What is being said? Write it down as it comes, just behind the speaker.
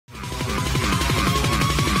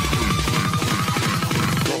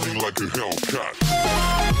Hellcat.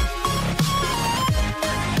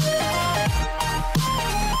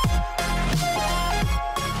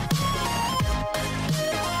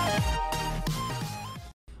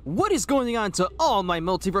 What is going on to all my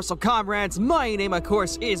multiversal comrades? My name, of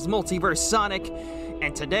course, is Multiverse Sonic,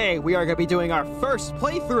 and today we are going to be doing our first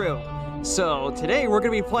playthrough. So today we're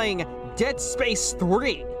going to be playing Dead Space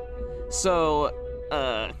 3. So,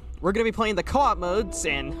 we're going to be playing the co-op modes,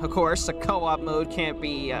 and of course, a co-op mode can't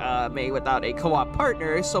be made without a co-op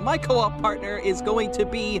partner, so my co-op partner is going to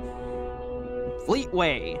be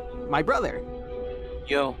Fleetway, my brother.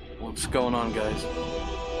 Yo, what's going on, guys?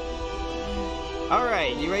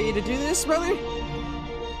 Alright, you ready to do this, brother?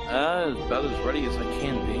 About as ready as I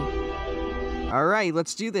can be. Alright,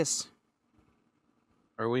 let's do this.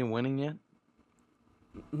 Are we winning yet?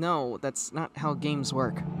 No, that's not how games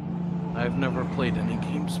work. I've never played any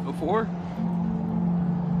games before.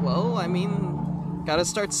 Well, I mean, gotta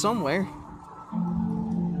start somewhere.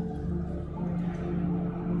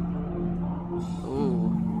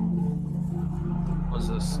 Ooh. Was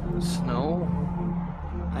this snow?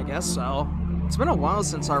 I guess so. It's been a while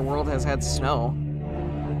since our world has had snow.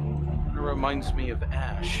 It reminds me of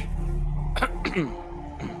Ash.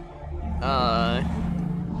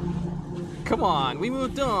 Come on, we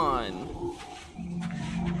moved on.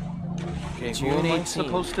 Okay, June who am I 18th.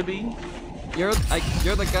 supposed to be? You're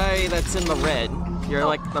the guy that's in the red. You're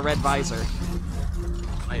like the red visor.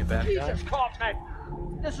 Am I a bad guy? Jesus, Kaufman!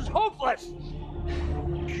 This is hopeless!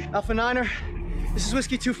 Alpha Niner, this is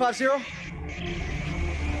Whiskey 250.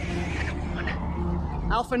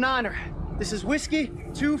 Alpha Niner, this is Whiskey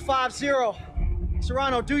 250.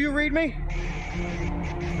 Serrano, do you read me?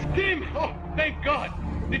 Tim! Oh, thank God!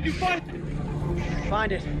 Did you find it?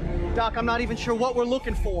 Find it. Doc, I'm not even sure what we're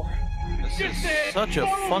looking for. This is such a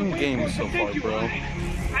fun game so far, bro.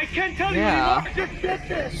 I can't tell Yeah. you anymore! Just get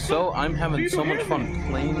this! So I'm having so much fun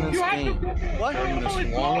playing this game. What? During this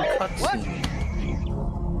long cutscene.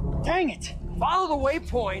 Dang it! Follow the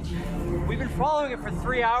waypoint! We've been following it for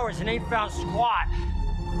 3 hours and ain't found squat.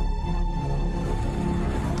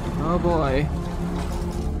 Oh boy.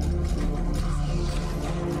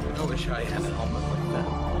 I wish I had a helmet like that.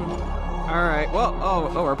 Alright, well,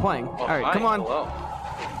 oh, we're playing. Oh, Alright, hi, come on. Hello.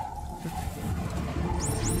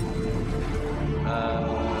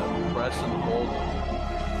 Press and hold.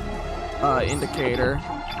 Indicator.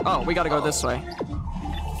 Oh, we gotta go this way.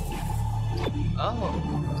 Oh.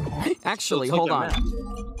 Actually, So it's hold like on. a map.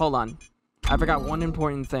 Hold on. I forgot one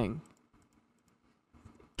important thing.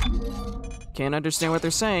 Can't understand what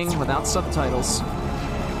they're saying without subtitles.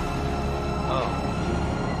 Oh.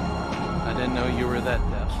 I didn't know you were that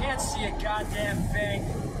deaf. Can't see a goddamn thing.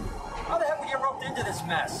 How the heck we get roped into this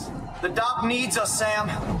mess? The Doc needs us, Sam.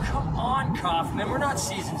 Come on, Kaufman. We're not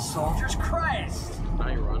seasoned soldiers. Christ! Can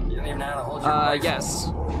I run? You don't even know how to hold your rifle. Yes.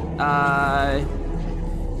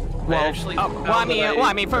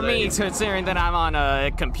 I mean, for me, considering that I'm on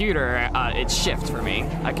a computer, it's shift for me.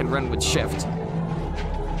 I can run with shift.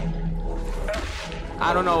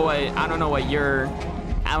 I don't know what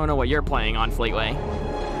you're playing on, Fleetway.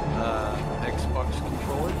 Xbox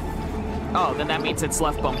controller? Oh, then that means it's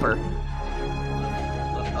left bumper.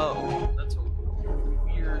 Oh, that's a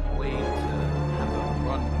weird way to have a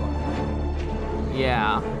run button.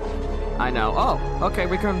 Yeah, I know. Oh, okay,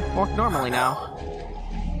 we can walk normally now.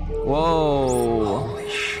 Whoa. Holy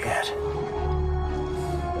shit.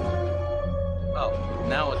 Oh,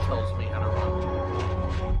 now it tells me how to run.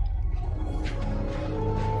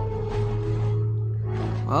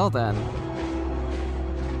 Well then.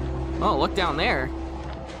 Oh, look down there.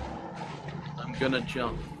 I'm gonna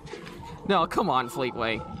jump. No, come on,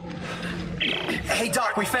 Fleetway. Hey,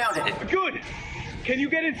 Doc, we found it. Good! Can you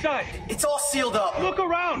get inside? It's all sealed up. Look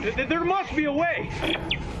around! There must be a way!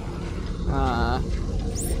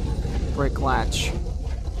 Brick latch.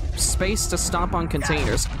 Space to stomp on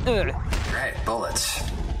containers. Ugh. Great, bullets.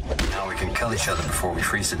 Now we can kill each other before we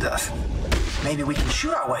freeze to death. Maybe we can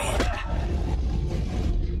shoot our way in.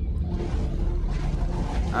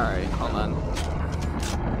 Alright, hold on.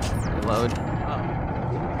 Reload.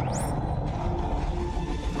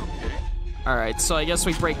 Alright, so I guess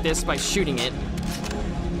we break this by shooting it.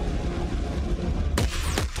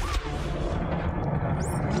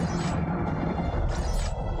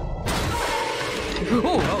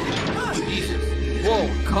 Oh, Jesus. whoa,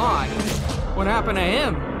 God. What happened to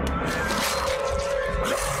him?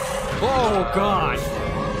 Oh, God.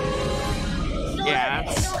 Yeah,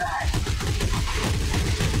 that's...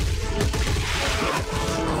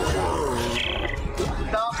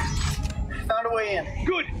 Doc, found a way in.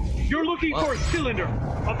 Good! You're looking for a cylinder,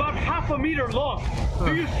 about 1/2 meter long.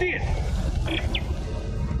 Do you see it?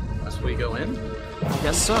 That's we go in? I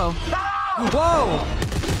guess so. Whoa!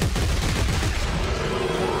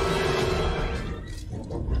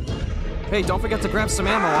 Hey, don't forget to grab some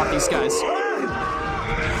ammo off these guys.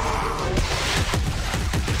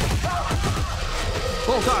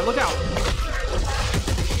 Oh god, look out!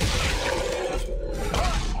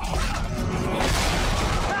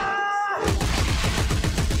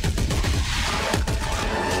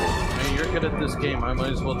 Hey, you're good at this game. I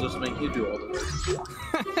might as well just make you do all the work.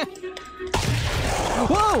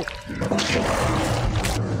 Whoa!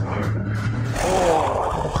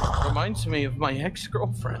 Oh, reminds me of my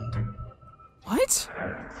ex-girlfriend. What?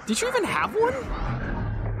 Did you even have one?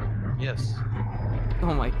 Yes.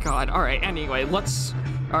 Oh my god. Alright, anyway, let's...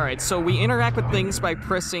 Alright, so we interact with things by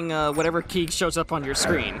pressing whatever key shows up on your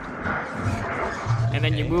screen. And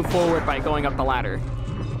then you move forward by going up the ladder.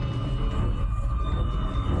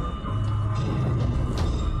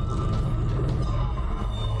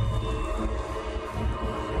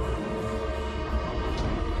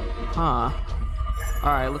 Huh.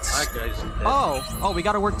 Alright, let's... That guy's dead. Oh, we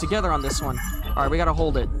gotta work together on this one. Alright, we gotta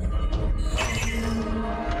hold it.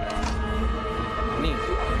 Neat.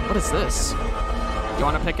 What is this? You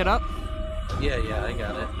wanna pick it up? Yeah, I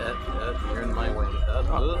got it. You're in my way.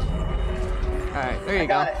 Alright, there you go.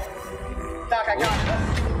 Got it. Doc, I got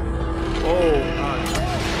it. Oh,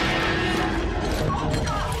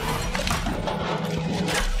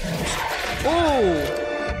 Oh!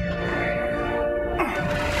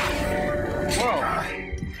 whoa.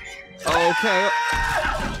 Okay.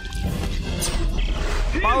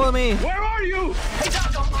 Follow me. Where are you? Hey,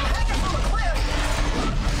 Doc, I'm hanging from a cliff.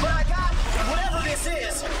 But I got whatever this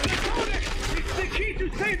is. It's the key to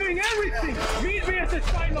saving everything. Meet me at the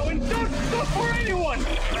silo and don't stop for anyone.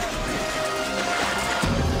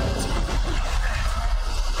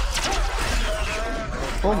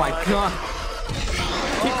 Oh my god.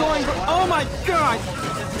 Keep going. Oh my god.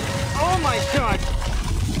 Oh my god.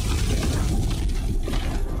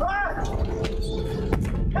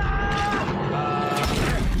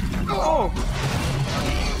 Oh.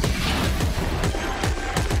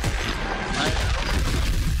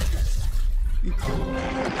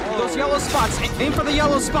 Those yellow spots. Aim for the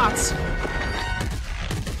yellow spots.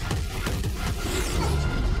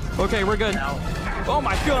 Okay, we're good. Oh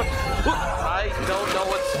my god. I don't know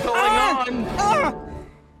what's going on.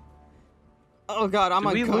 Oh god, I'm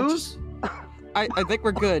Did we unconscious. lose? I think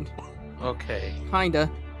we're good. Okay. Kinda.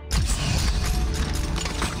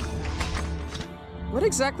 What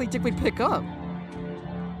exactly did we pick up?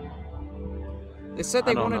 They said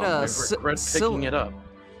they I don't wanted know. a I regret picking it up.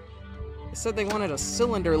 They said they wanted a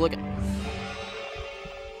cylinder looking.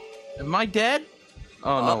 Am I dead?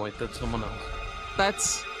 Oh no, wait, that's someone else.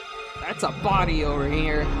 That's a body over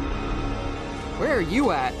here. Where are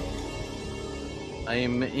you at? I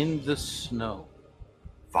am in the snow.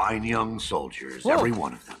 Fine young soldiers, Whoa. every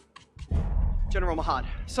one of them. General Mahad,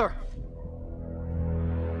 sir.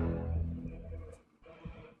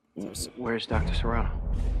 Where's Dr. Serrano?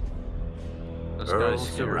 This Earl guy's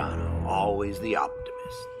still Serrano, always the optimist.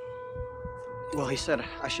 Well, he said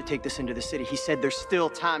I should take this into the city. He said there's still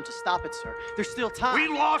time to stop it, sir. There's still time. We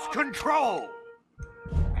lost control!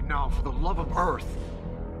 And now, for the love of Earth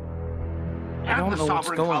I don't and the know what's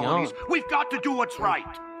sovereign going colonies, on. we've got to do what's right.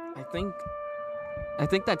 I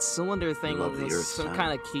think that cylinder thing love the was Earth, some son.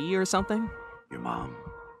 kind of key or something. Your mom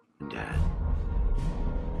and dad.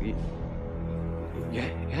 Yeah,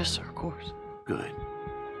 yes, sir, of course. Good.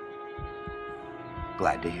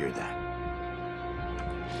 Glad to hear that.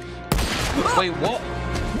 Wait, what?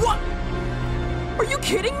 What? Are you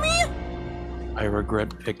kidding me? I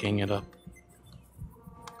regret picking it up.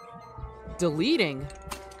 Deleting?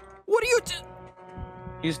 What are you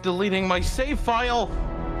He's deleting my save file.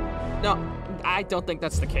 No, I don't think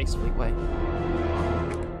that's the case, Fleetway.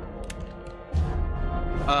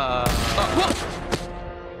 What?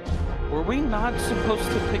 Were we not supposed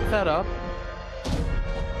to pick that up?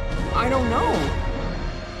 I don't know.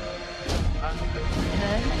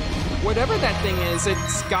 Whatever that thing is,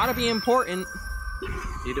 it's gotta be important.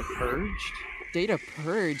 Data purged? Data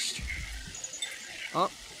purged. Oh,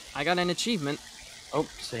 I got an achievement. Oh,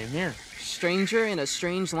 same here. Stranger in a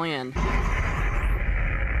strange land.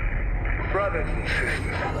 Brothers and sisters,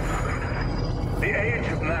 the age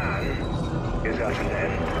of man is at an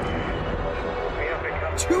end. We have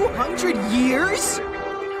become 200 years?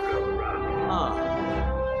 Huh.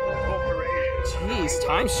 Jeez,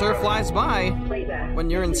 time sure flies by when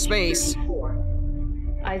you're in space.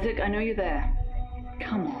 Isaac, I know you're there.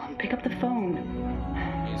 Come on, pick up the phone.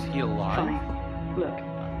 Is he alive? Fine. Look.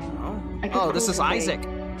 I could Oh, this call is today. Isaac.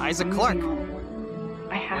 Isaac I'm Clarke. moving on.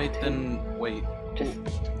 I have Wait, to. then, wait.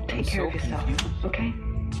 Just take care of yourself, okay?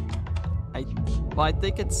 I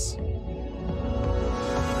think it's...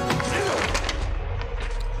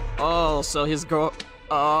 Oh, so his girl...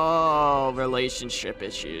 Oh, relationship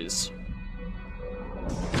issues.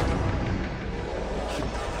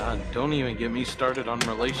 God, don't even get me started on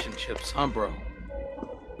relationships, huh, bro?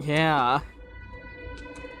 Yeah.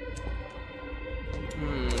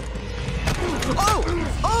 Oh!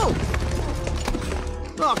 Oh!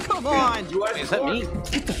 Oh, come on! Is that me?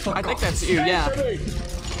 Get the fuck I think that's you, yeah.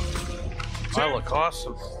 I look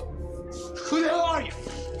awesome. Who the hell are you?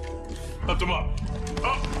 Lift him up.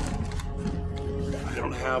 Up! I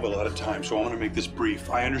don't have a lot of time, so I want to make this brief.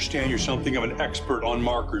 I understand you're something of an expert on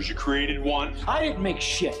markers. You created one. I didn't make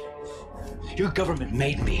shit. Your government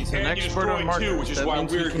made me. He's an And you expert on destroyed markers. two, which is that why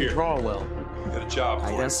means we're he can here. draw well. Got a job for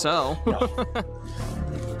I you. guess so.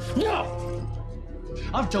 No!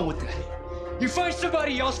 I'm done with that. You find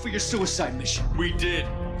somebody else for your suicide mission. We did.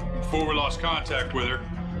 Before we lost contact with her.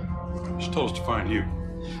 She told us to find you.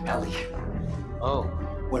 Ellie, Oh.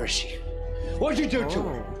 where is she? What'd you do to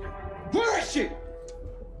her? Where is she?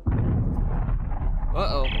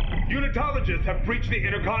 Uh-oh. Unitologists have breached the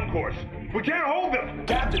inner concourse. We can't hold them.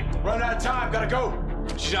 Captain, run out of time. Gotta go.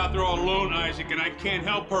 She's out there all alone, Isaac, and I can't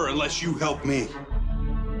help her unless you help me.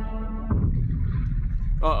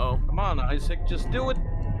 Uh-oh. Come on, Isaac, just do it.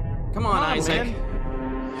 Come on, Isaac.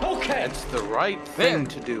 Man. Okay. It's the right thing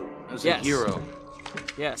to do as Yes. a hero.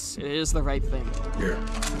 Yes, it is the right thing. Here.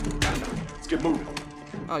 Let's get moving.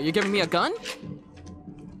 Oh, you're giving me a gun?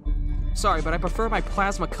 Sorry, but I prefer my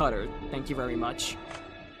plasma cutter. Thank you very much.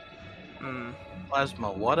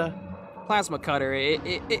 Plasma what? Plasma cutter.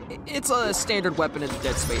 It's a standard weapon in the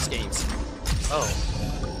Dead Space games. Oh.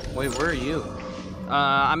 Wait, where are you?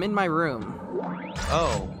 I'm in my room.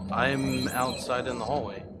 Oh, I'm outside in the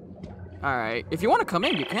hallway. All right. If you want to come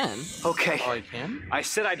in, you can. Okay. Oh, I can? I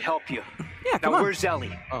said I'd help you. Yeah, come Now, on. where's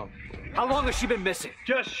Ellie? Oh. How long has she been missing?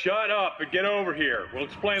 Just shut up and get over here. We'll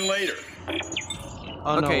explain later.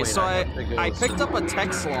 Oh, no, Okay, wait, so have to go I picked see. up a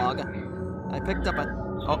text log. I picked up a...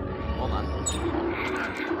 Oh, hold on.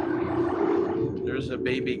 There's a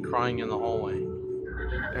baby crying in the hallway.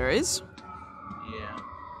 There is? Yeah,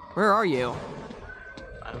 Where are you?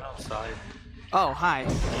 I'm outside. Oh, hi.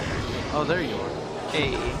 Oh, there you are.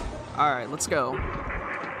 Hey. All right, let's go.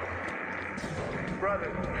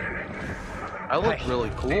 I look really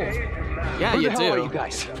cool. Yeah, Where you the hell are do. you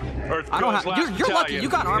guys? Earth I don't Girl's have- last you're lucky, battalion. you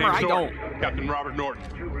got armor, Name's I Norton. Captain Robert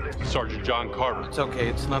Norton. Sergeant John Carver. It's okay,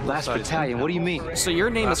 it's not the Last size. battalion, what do you mean? So your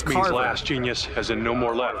name is Last means Carver. last, genius, as in no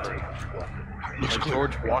more left. Like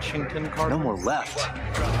George Washington Carver. No more left.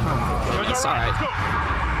 It's all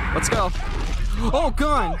right. Let's go. Oh,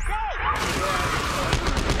 gun!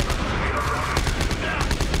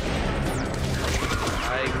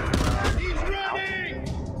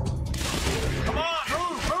 Come on,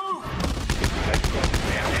 move, move!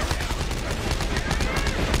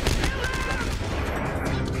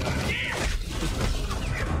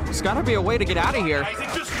 There's gotta be a way to get out of here. Isaac,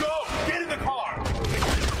 just go! Get in the car!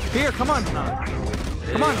 Here, come on.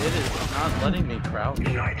 Come on. It is not letting me crouch.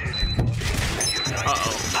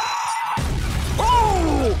 Uh-oh.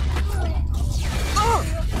 Oh! Oh!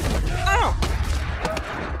 Ow!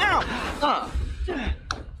 Ow!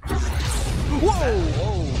 Whoa!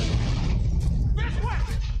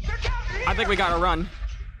 I think we gotta run.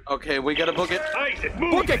 Okay, we gotta book it. Isaac,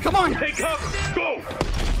 move! Book it, come on! Take cover! Go!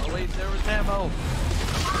 Oh wait, there was ammo.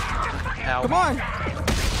 Ow. Come on!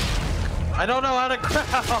 I don't know how to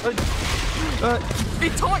crouch.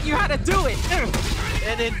 It taught you how to do it!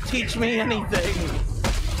 It didn't teach me anything.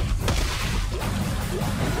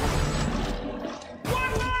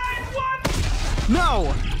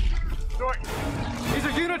 No! These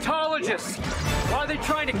are unitologists. Why are they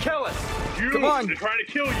trying to kill us? You! Come on. They're trying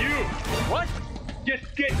to kill you! What?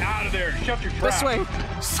 Just get out of there! Shut your trap! This way.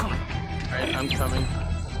 Alright, I'm coming.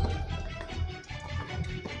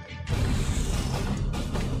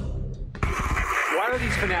 Why are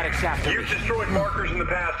these fanatics after me? You've destroyed markers in the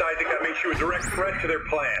past, Isaac. That makes you a direct threat to their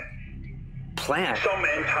plan. Plan? Some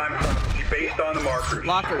end-time prophecy based on the markers.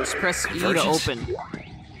 Lockers, press E to open.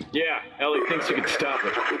 Yeah, Ellie thinks you can stop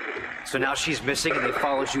it. So now she's missing and they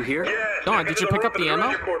followed you here? Yes. Dawn, did you pick up the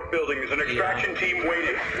ammo? Court building. There's an extraction team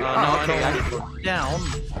waiting. No, okay, I don't want to go down.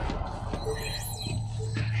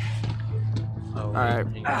 Oh, Alright.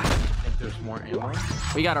 I think there's more ammo.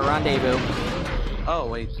 We got a rendezvous. Oh,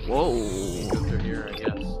 wait. Whoa. Go through here, I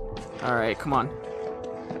guess. Alright, come on.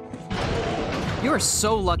 You are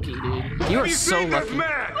so lucky, dude. You are so lucky.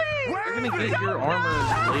 You're gonna get your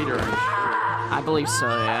armor later, I'm sure. I believe so,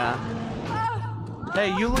 yeah.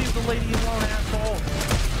 Hey, you leave the lady alone, asshole.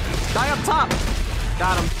 Guy up top!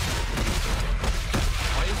 Got him.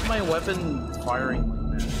 Why is my weapon firing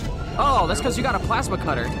like that? Oh, that's because you got a plasma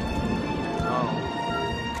cutter. Oh.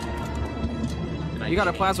 You got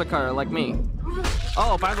a plasma cutter like me.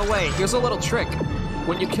 Oh, by the way, here's a little trick.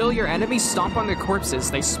 When you kill your enemies, stomp on their corpses.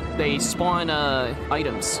 They spawn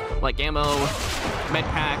items like ammo, med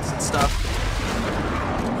packs, and stuff.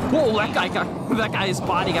 Whoa, that guy's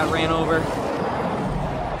body got ran over.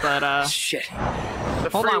 But shit. The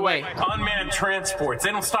hold on, wait. Unmanned transports.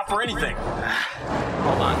 They don't stop for anything.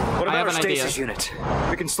 Hold on. What about I have our an stasis idea. unit?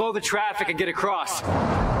 We can slow the traffic and get across.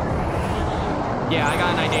 Yeah, I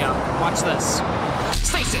got an idea. Watch this.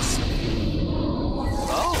 Stasis.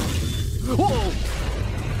 Oh. Whoa.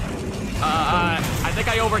 I think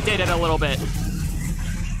I overdid it a little bit.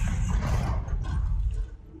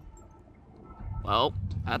 Well,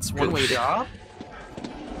 that's one way to.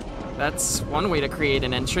 That's one way to create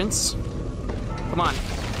an entrance. Come on.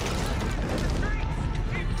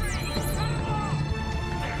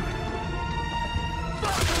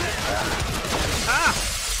 Ah!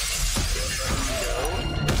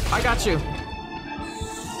 I got you.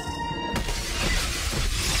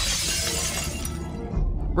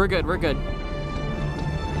 We're good, we're good.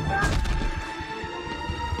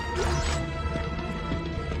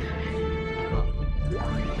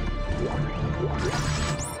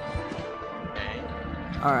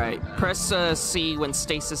 Alright, press C when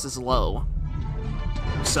stasis is low.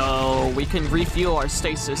 So we can refuel our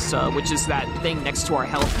stasis, which is that thing next to our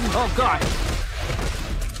health. Oh god!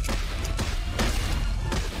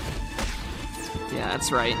 Yeah,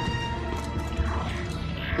 that's right.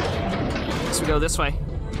 Let's go this way.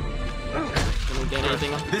 Can we get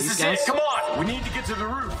anything on This these is guys? it. Come on. We need to get to the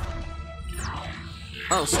roof.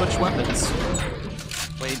 Oh, switch weapons.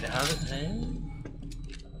 Wait, how did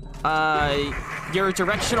that? Your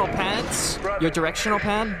directional pads, your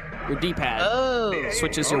D-pad,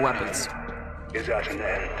 switches your weapons. Is at an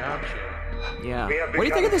end. Yeah. What do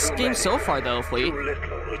you think of this game so far, though, Fleet?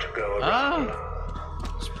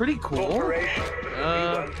 It's pretty cool.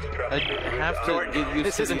 I have to get used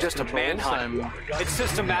This to isn't these just a controls. manhunt. It's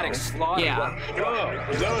systematic slaughter. Yeah.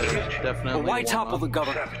 Definitely. But why topple the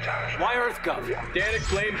government? Why EarthGov? Danik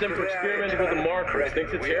blames them for experimenting with the markers,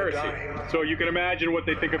 thinks it's heresy. So you can imagine what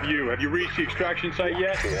they think of you. Have you reached the extraction site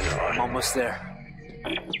yet? I'm almost there.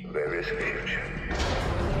 There is future.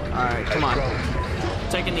 Alright, come on.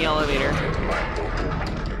 Taking the elevator.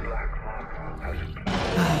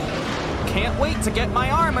 Can't wait to get my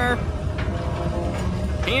armor.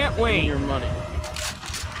 Can't wait. Your money.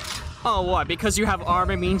 Oh, what? Because you have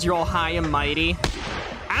armor means you're all high and mighty?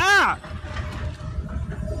 Ah!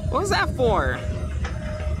 What was that for?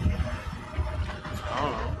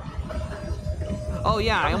 Oh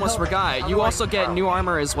yeah, I almost forgot. You also get new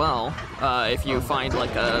armor as well, if you find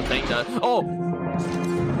like a thing to. Oh!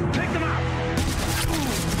 Take them out!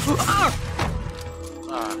 Ah!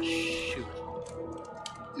 Ah, shoot.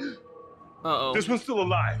 Uh-oh. This one's still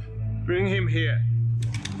alive. Bring him here.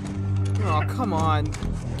 Oh, come on.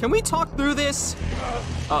 Can we talk through this?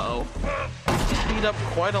 Uh-oh. Speed up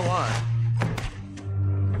quite a lot.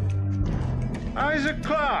 Isaac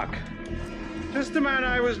Clarke. Just the man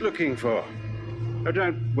I was looking for. Oh,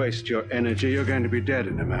 don't waste your energy. You're going to be dead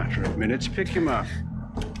in a matter of minutes. Pick him up.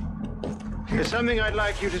 There's something I'd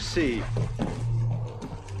like you to see.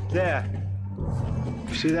 There.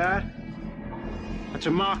 You see that? That's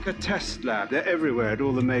a marker test lab. They're everywhere at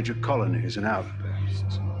all the major colonies and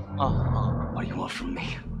outposts. What do you want from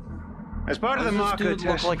me? As part of the Does this marker dude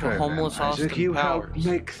look test like a program, homeless Isaac, Austin you Powers? helped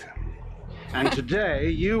make them. And today,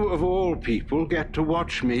 you of all people get to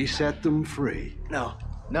watch me set them free. No.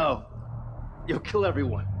 You'll kill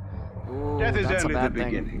everyone. Ooh, Death is that's only a bad the thing.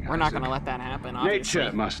 beginning, We're not Isaac. gonna let that happen, obviously.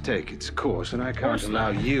 Nature must take its course, and I can't allow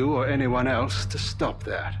you or anyone else to stop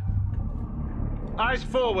that. Eyes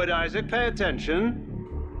forward, Isaac. Pay attention.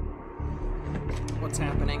 What's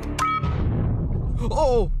happening?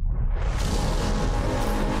 Oh!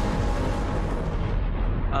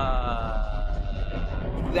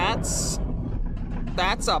 That's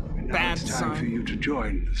a Now bad it's time for sign. you to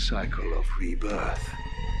join the cycle of rebirth.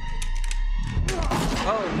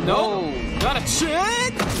 Oh no! Not a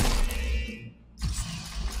chance!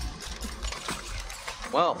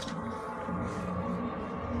 Well,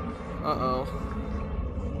 Uh-oh.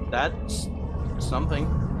 that's something.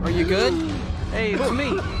 Are you good? Hey, it's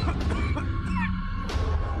me.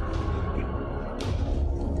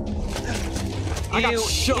 I got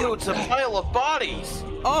shot. Ew, it's a pile of bodies.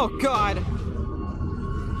 Oh god.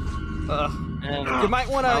 You might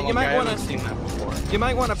wanna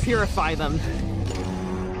purify them.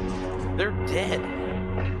 They're dead.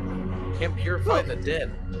 Can't purify the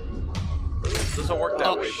dead. Doesn't work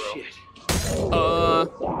that way,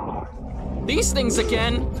 bro. These things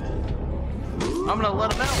again. I'm gonna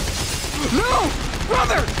let him out. No!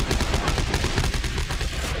 Brother!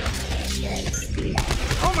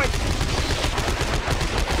 Oh my...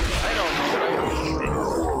 I don't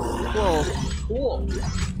know. Whoa. Cool.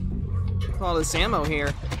 All this ammo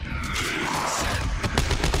here.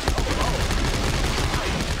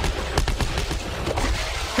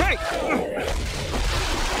 Hey!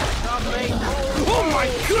 Oh my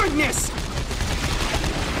goodness!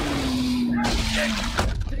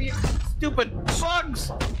 Stupid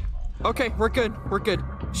bugs! Okay, we're good. We're good.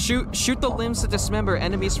 Shoot the limbs to dismember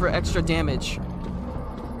enemies for extra damage.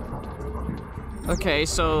 Okay,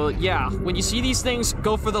 so yeah, when you see these things,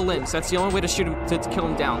 go for the limbs. That's the only way to shoot them, to kill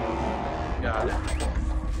them down. Got it.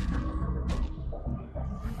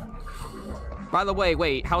 By the way,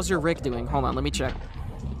 wait, how's your rig doing? Hold on, let me check.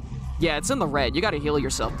 Yeah, it's in the red. You gotta heal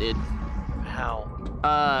yourself, dude. How?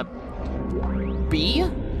 B?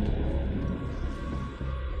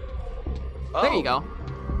 Oh. There you go.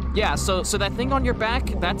 Yeah, so that thing on your back,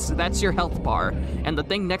 that's your health bar. And the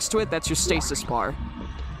thing next to it, that's your stasis bar.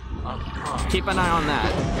 Keep an eye on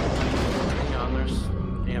that. Hang on, there's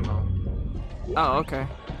ammo. Oh, okay.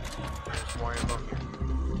 There's more ammo here.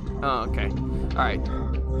 Oh, okay. Alright.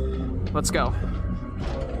 Let's go.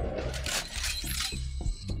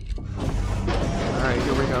 Alright,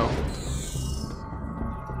 here we go.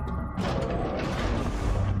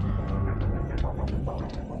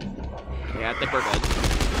 Yeah, I think we're good.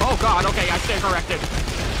 Oh god, okay, I stand corrected.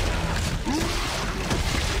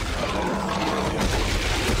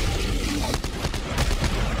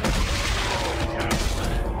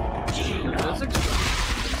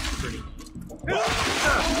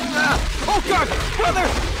 Oh god! Brother!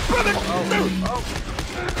 Brother! Oh.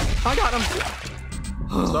 I got him!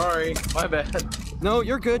 Sorry, my bad. No,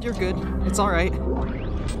 you're good, you're good. It's alright.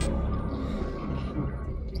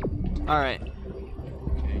 Alright.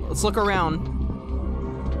 Let's look around.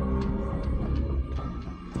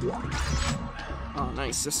 Oh,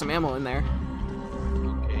 nice. There's some ammo in there.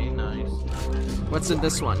 Okay, nice. What's in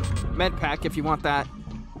this one? Med pack, if you want that.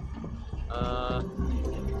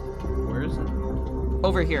 Where is it?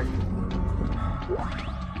 Over here.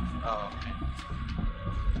 Oh,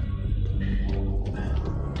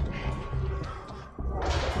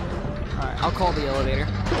 Alright, I'll call the elevator.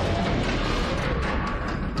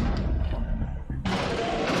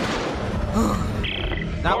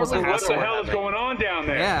 That was a What hassle. the hell is going on down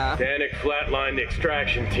there? Yeah. Danik flatlined the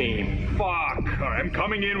extraction team. Fuck. All right, I'm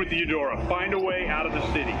coming in with the Eudora. Find a way out of the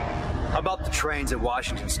city. How about the trains at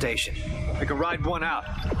Washington Station? We can ride one out.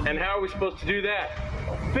 And how are we supposed to do that?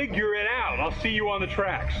 Figure it out. I'll see you on the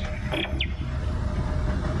tracks.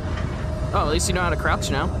 Oh, at least you know how to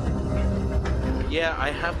crouch now. yeah,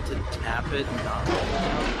 I have to tap it.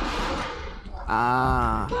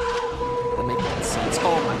 Ah. That makes sense.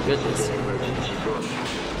 Oh my goodness.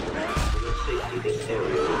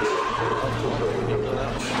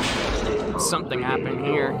 Something happened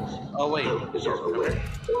here. Oh, wait.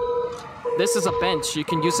 This is a bench. You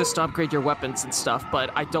can use this to upgrade your weapons and stuff,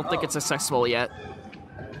 but I don't think it's accessible yet.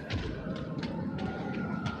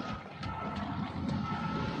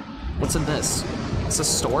 What's in this? It's a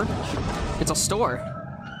store? It's a store.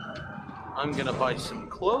 I'm gonna buy some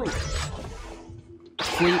clothes.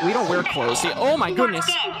 We don't wear clothes. See, oh my goodness.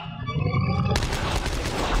 Yeah,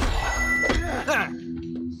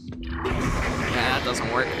 that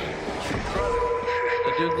doesn't work.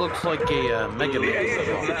 The dude looks like a Mega Man.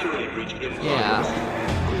 Yeah.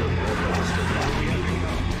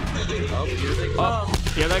 Oh, here they come. Oh,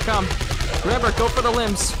 here they come. Remember, go for the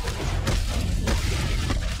limbs.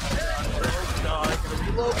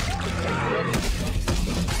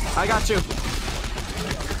 I got you.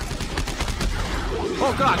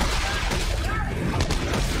 Oh god.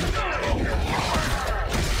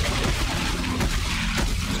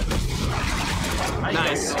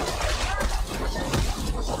 Nice.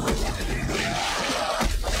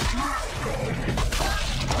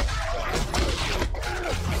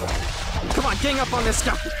 Come on, gang up on this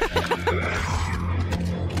guy.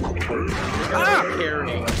 Ah!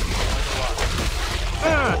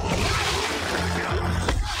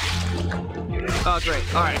 Oh, great.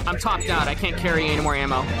 All right, I'm topped out. I can't carry any more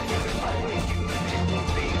ammo.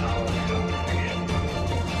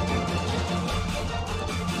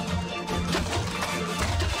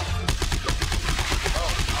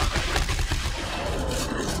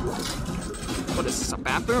 What is this, a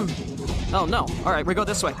bathroom? Oh, no. All right, we go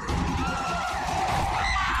this way. I'm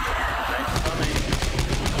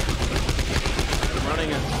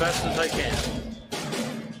running as fast as I can.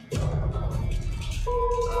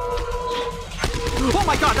 Oh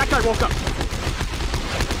my god, that guy woke up!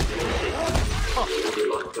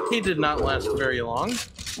 Oh, he did not last very long.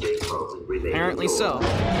 Apparently so.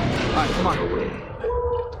 Alright, come on.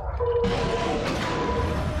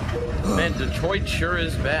 Man, Detroit sure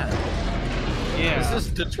is bad. Yeah. This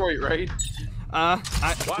is Detroit, right?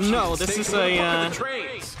 No, this is a, I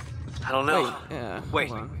don't know. Wait, yeah, Wait.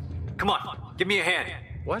 hold on. Come on, give me a hand.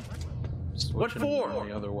 What? What for?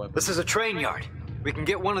 The other weapon. This is a train yard. We can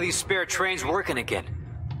get one of these spare trains working again.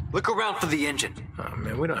 Look around for the engine. Oh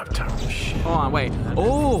man, we don't have time for this shit. Hold on, wait.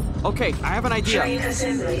 Oh, okay, I have an idea. Train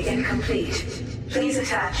assembly incomplete. Please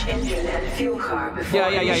attach engine and fuel car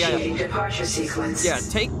before initiating departure sequence. Yeah,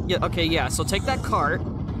 so take that cart,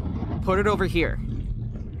 put it over here.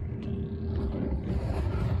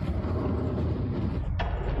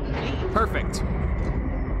 Perfect.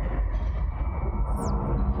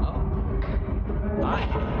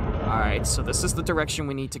 Alright, so this is the direction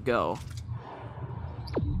we need to go.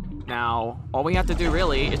 Now, all we have to do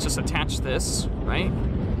really is just attach this, right?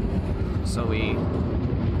 So we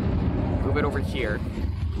move it over here.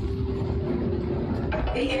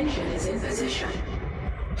 The engine is in position.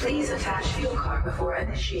 Please attach fuel car before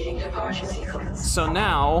initiating departure sequence. So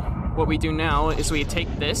now, what we do now is we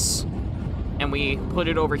take this and we put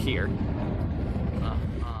it over here.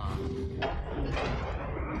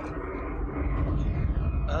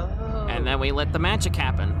 And then we let the magic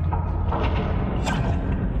happen.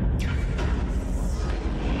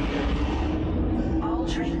 All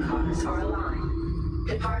train cars are aligned.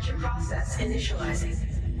 Departure process initializing.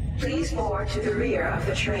 Please board to the rear of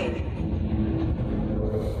the train.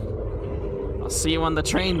 I'll see you on the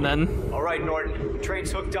train then. All right, Norton. The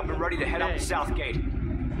train's hooked up and ready to head out the south gate.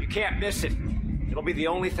 You can't miss it. It'll be the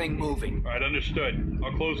only thing moving. All right, understood.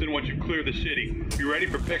 I'll close in once you clear the city. Be ready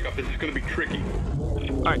for pickup. This is going to be tricky.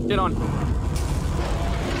 All right, get on.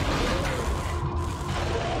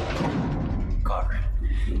 Carver,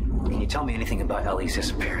 can you tell me anything about Ellie's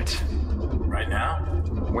disappearance? Right now?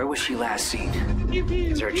 Where was she last seen?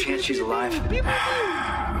 Is there a chance she's alive?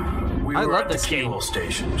 We were at the cable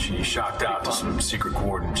station. She shocked out to some secret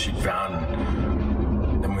coordinates she'd found,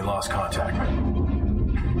 and then we lost contact.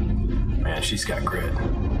 Man, she's got grit.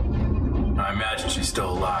 I imagine she's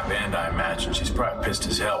still alive, and I imagine she's probably pissed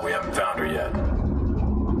as hell we haven't found her yet.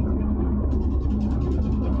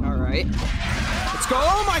 Alright. Let's go.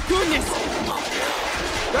 Oh my goodness!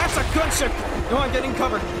 That's a good ship! No, I'm getting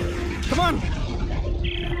covered. Come on!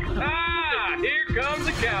 Ah! Here comes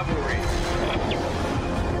the cavalry!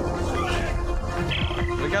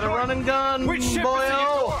 We got a run and gun,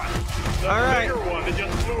 boyo! Alright. The bigger one that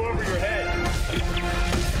just flew over your head.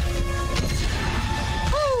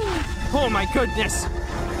 Oh my goodness!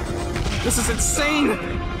 This is insane!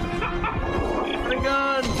 Run and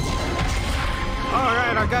gun!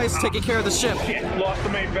 Alright, our guy's taking care of the ship. Shit, lost the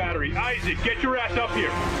main battery. Isaac, get your ass up here.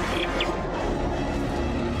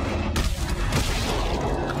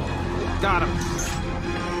 Got him.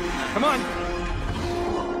 Come on.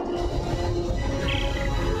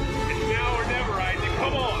 It's now or never, Isaac.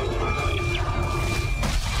 Come on.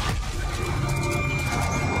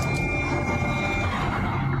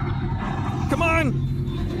 Come on.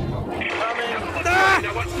 Ah!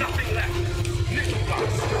 Now what's nothing left? Nickel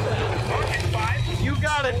box. Target 5. You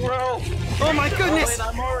got it, bro. Oh my goodness.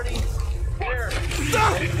 I'm already there.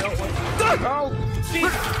 Ah! Oh, geez. You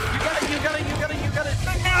got it.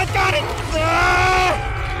 I got it. Ah!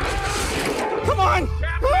 Come on.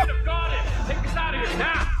 Captain, I've got it. Take us out of here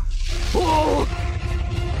now. Oh.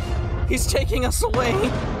 He's taking us away.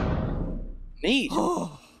 Neat.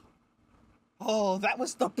 Oh, that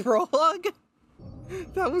was the prologue?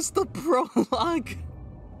 That was the prologue.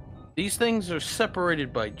 These things are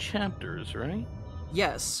separated by chapters, right?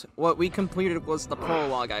 Yes, what we completed was the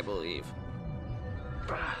prologue, I believe.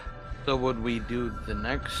 So would we do the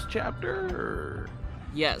next chapter, or?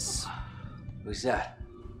 Yes. Who's that?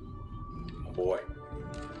 My boy.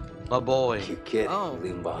 My boy. Cute kid. Oh.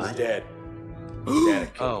 Leave him He's behind. dead. His dad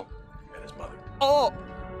Oh. killed him and his mother. Oh!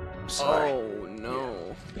 I'm sorry. Oh,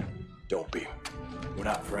 no. Don't be. We're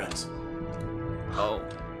not friends. Oh.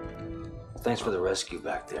 Thanks for the rescue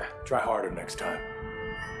back there. Try harder next time.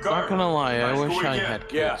 Not gonna lie, I Nice wish I weekend. had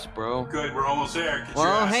kids, bro. Good, we're almost there. Get your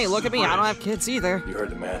Well, asses hey, to look the at me. I don't bridge. have kids either. You heard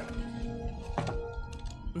the man.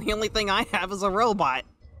 The only thing I have is a robot.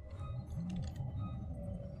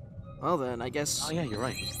 Well then, I guess Oh yeah, you're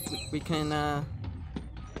right. we can Well,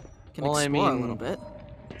 explore I a mean- little bit.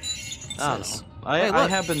 I don't Says- know. Hey, I look.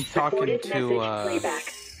 have been talking to my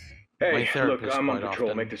Hey, therapist look, I'm on quite patrol.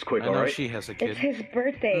 often. Make this quick, I know all right? she has a It's kid. his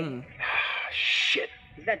birthday. Hmm. Shit.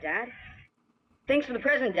 Is that Dad? Thanks for the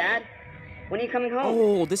present, Dad. When are you coming home?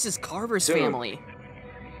 Oh, this is Carver's Dude. family.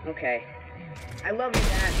 Okay. I love you,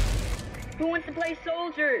 Dad. Who wants to play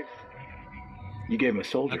soldiers? You gave him a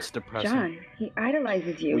soldier. That's depressing. John, he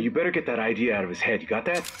idolizes you. Well, you better get that idea out of his head. You got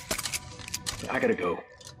that? I gotta go.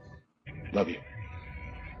 Love you.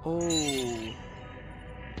 Oh.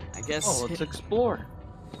 I guess. Oh, let's explore.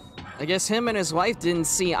 I guess him and his wife didn't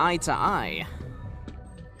see eye to eye.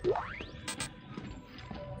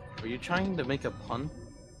 Are you trying to make a pun?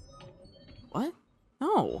 What?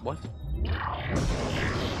 No. What?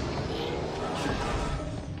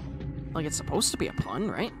 Like it's supposed to be a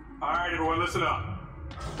pun, right? All right, everyone, listen up.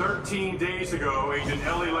 13 days ago, Agent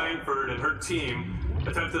Ellie Langford and her team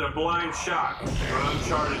attempted a blind shot to an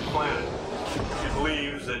uncharted planet. She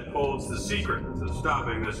believes it holds the secret to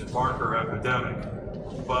stopping this marker epidemic,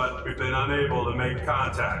 but we've been unable to make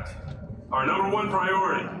contact. Our #1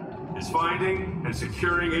 priority is finding and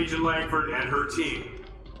securing Agent Langford and her team.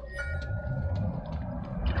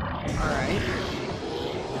 Alright.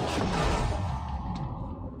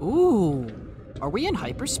 Ooh. Are we in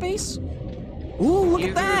hyperspace? Ooh, look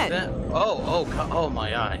at that! Oh,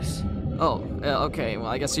 my eyes. Oh, okay. Well,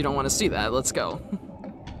 I guess you don't want to see that. Let's go.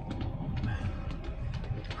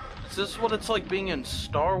 Is this what it's like being in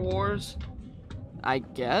Star Wars? I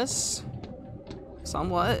guess.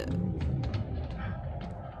 Somewhat.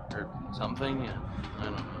 Or something? Yeah. I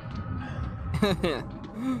don't know.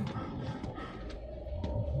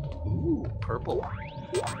 Ooh, purple.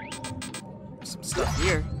 Some stuff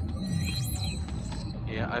here.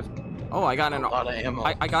 Yeah, Oh, I got a lot of ammo.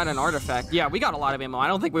 I got an artifact. Yeah, we got a lot of ammo. I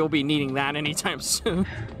don't think we'll be needing that anytime soon.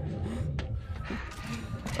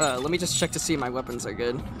 Let me just check to see my weapons are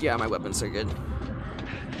good. Yeah, my weapons are good.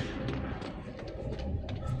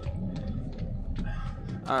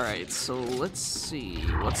 Alright, so let's see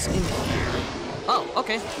what's in here. Oh,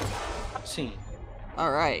 okay. Scene.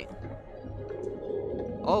 Alright.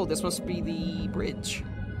 Oh, this must be the bridge.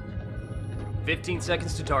 15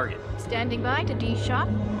 seconds to target. Standing by to D-shot.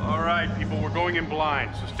 All right, people, we're going in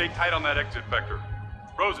blind, so stay tight on that exit vector.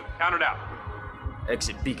 Rosen, count it out.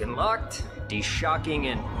 Exit beacon locked. D-shocking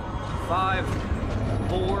in 5,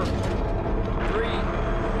 4, 3, 2,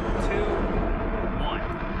 1.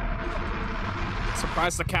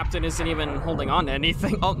 Surprised the captain isn't even holding on to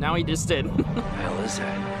anything. Oh, now he just did. What the hell is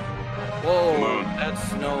that? Whoa, moon.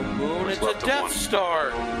 That's no moon, it's a Death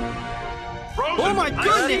Star! Rosen, oh my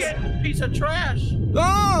goodness! Piece of trash!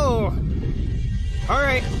 Oh!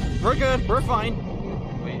 Alright, we're good, we're fine.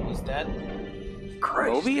 Wait, is that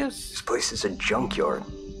Christ, Mobius? this place is a junkyard.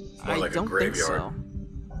 More like a graveyard. Think so.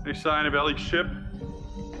 Any sign of Ellie's ship?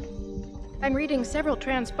 I'm reading several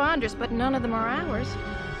transponders, but none of them are ours.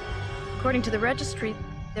 According to the registry,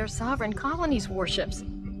 they're sovereign colonies' warships.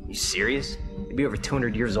 You serious? They'd be over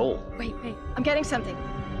 200 years old. Wait, I'm getting something.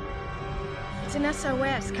 It's an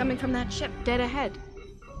SOS coming from that ship dead ahead.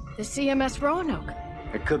 The CMS Roanoke.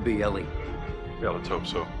 It could be Ellie. Yeah, let's hope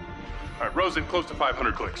so. All right, Rosen, close to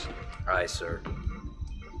 500 clicks. Aye, sir.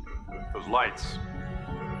 Those lights,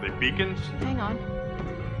 they beacons? Hang on.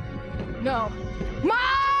 No. Mine!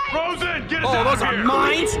 Rosen, get us Oh, out those of are here!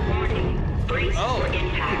 mines? Oh.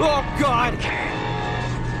 Oh, God!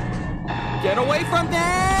 Get away from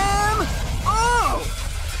them! Oh!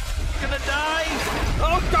 You're gonna die!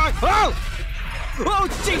 Oh, God! Oh! Oh,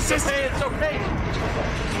 Jesus! Hey, it's okay!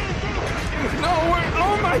 No,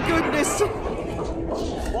 oh my goodness!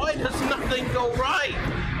 Why does nothing go right?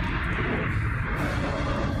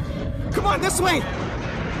 Come on, this way! We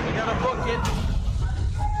gotta book it.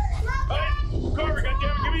 Hey, Carver,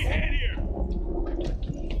 goddammit, give me a hand here!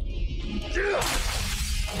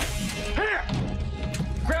 Here!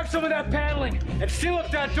 Grab some of that paneling and seal up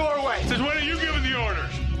that doorway. Since when are you giving the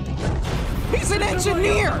orders? He's an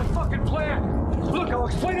engineer! Fucking plan. Look, I'll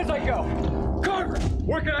explain as I go. Carver,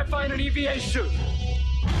 where can I find an EVA suit?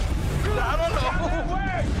 I don't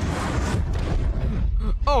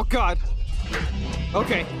know. Oh, God.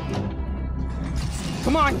 Okay.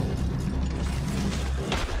 Come on.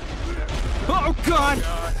 Oh, God.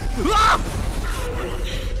 Ah!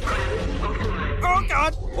 Oh,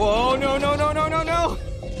 God. Oh, no, no, no, no, no, no.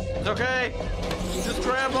 It's okay. Just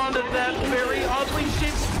grab onto that very oddly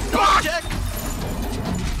shaped Ah! object.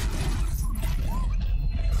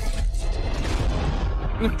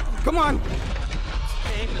 Come on.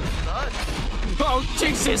 Game is nuts. Oh,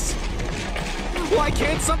 Jesus. Why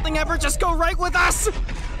can't something ever just go right with us?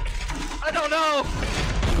 I don't know.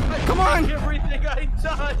 Come on. Everything I've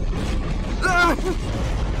done.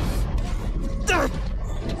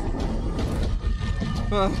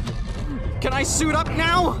 Can I suit up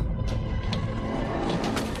now?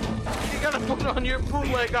 You gotta put on your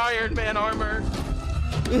bootleg Iron Man armor.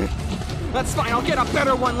 That's fine, I'll get a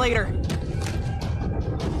better one later.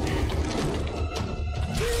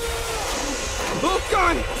 Oh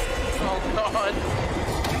God! Oh God!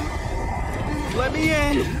 Let me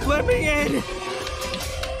in! Let me in!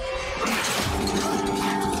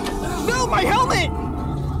 No, my helmet!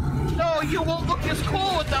 No, you won't look as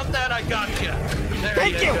cool without that. I got you. There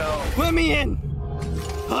Thank you! Go. Let me in!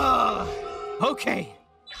 Okay.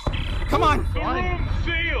 Come on! The room's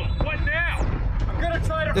sealed! What now? I'm gonna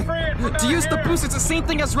try to free it from To out use the here. boost, it's the same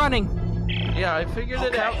thing as running. Yeah, I figured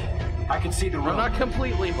it out. I can see the room. I'm not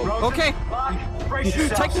completely hooked. Okay. Brace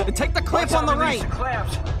yourselves. Take the clamp on the right.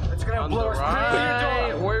 Clamps. It's gonna On blow the us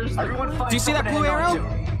right. Where's the... Everyone Do you see that blue arrow?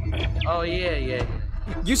 Oh, yeah.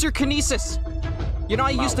 Use your kinesis. You know how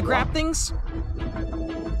I used to grab things?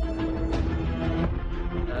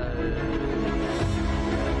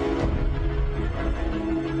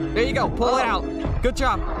 There you go. Pull it out. Good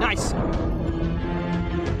job. Nice.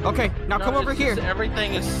 Okay, now No, come over it's here. just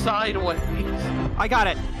everything is sideways. I got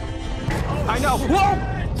it. I know. Whoa!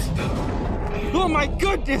 Oh my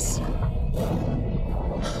goodness!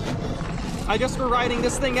 I just for riding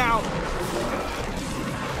this thing out.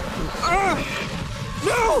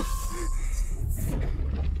 No!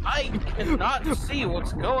 I cannot see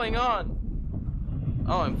what's going on.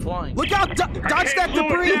 Oh, I'm flying. Look out! Dodge that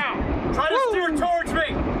debris! Try to steer towards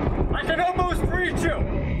me. I can almost reach you.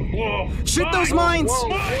 Whoa! Shoot those mines!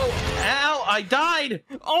 Whoa. Ow! I died!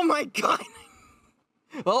 Oh my God!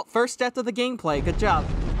 Well, first death of the gameplay. Good job.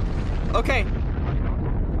 Okay.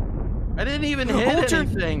 I didn't even hit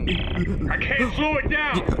anything. I can't slow it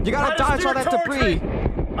down! You gotta dodge all that debris.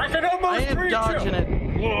 I can almost I am reach dodging you. it.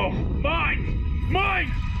 Whoa!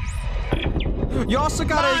 Mine! You also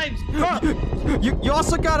gotta... You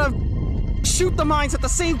also gotta shoot the mines at the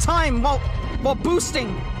same time while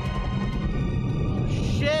boosting.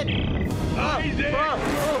 Shit! Isaac!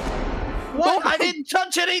 What? I didn't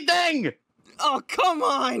touch anything! Oh, come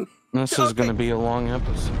on! This is gonna be a long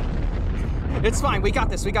episode. It's fine. We got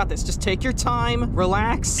this. We got this. Just take your time.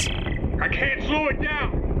 Relax. I can't slow it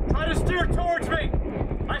down! Try to steer towards me.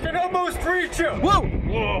 I can almost reach you. Whoa!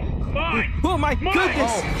 Whoa! Mine! Oh my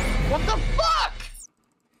goodness! Oh, what the fuck?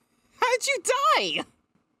 How'd you die?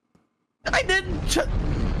 I didn't.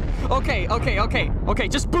 Okay.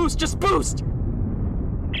 Just boost.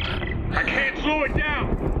 I can't slow it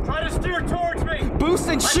down! Try to steer towards me. Boost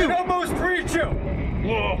and shoot. I can almost reach you.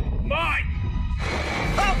 Whoa! Mine!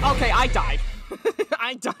 Oh, okay, I died.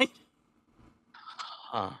 I died.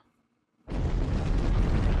 Huh.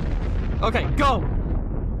 Okay, go.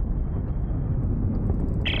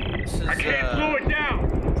 I can't slow it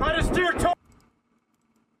down! Try to steer towards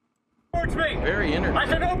me. Very interesting. I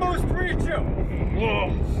can almost reach you. Whoa!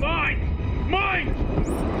 Mine!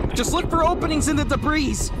 Just look for openings in the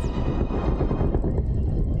debris.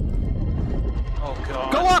 Oh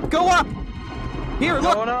God. Go up. Here,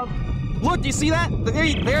 look. Going up. Look, you see that?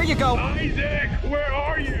 There you go. Isaac, where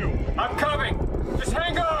are you? I'm coming. Just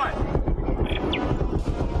hang on.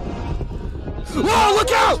 Whoa,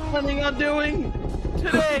 look out! What am I planning on doing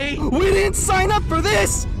today? We didn't sign up for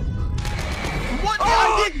this. What?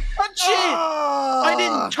 I didn't touch it. I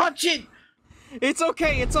didn't touch it. It's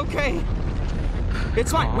okay.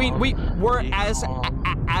 It's fine. We're as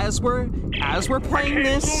we're playing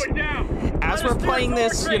this. As we're playing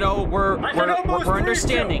this, you know, we're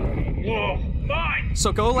understanding. Whoa! Mine!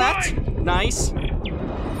 So go left. Nice.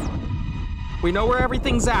 We know where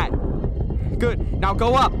everything's at. Good. Now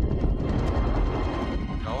go up.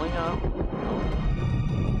 Going up.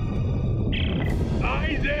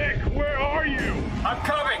 Isaac, where are you? I'm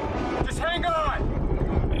coming. Just hang on.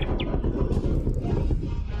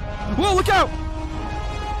 Whoa, look out!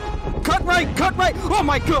 Cut right! Oh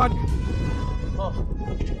my God! Oh.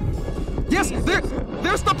 Yes,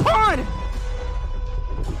 there's the pond!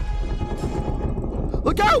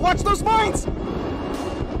 Look out! Watch those mines!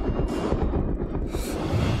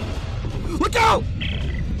 Look out!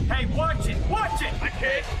 Hey, watch it. I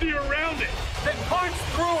can't steer around it! Then punch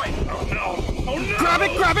through it. Oh no! Oh no! Grab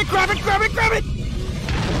it!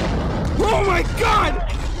 Oh my God!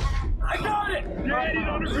 I got it. Daddy's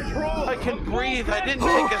under control! I can breathe. I didn't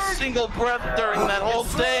take a single breath during that whole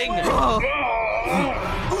thing.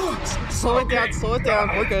 Slow it down.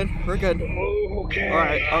 We're good. Okay. All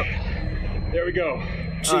right. There we go.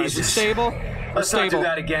 Jesus. We're stable. Let's not do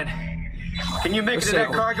that again. Can you make it to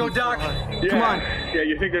that cargo dock? Yeah. Come on. Yeah,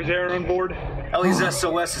 you think there's air on board? Ellie's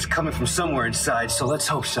SOS is coming from somewhere inside, so let's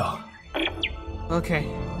hope so. Okay.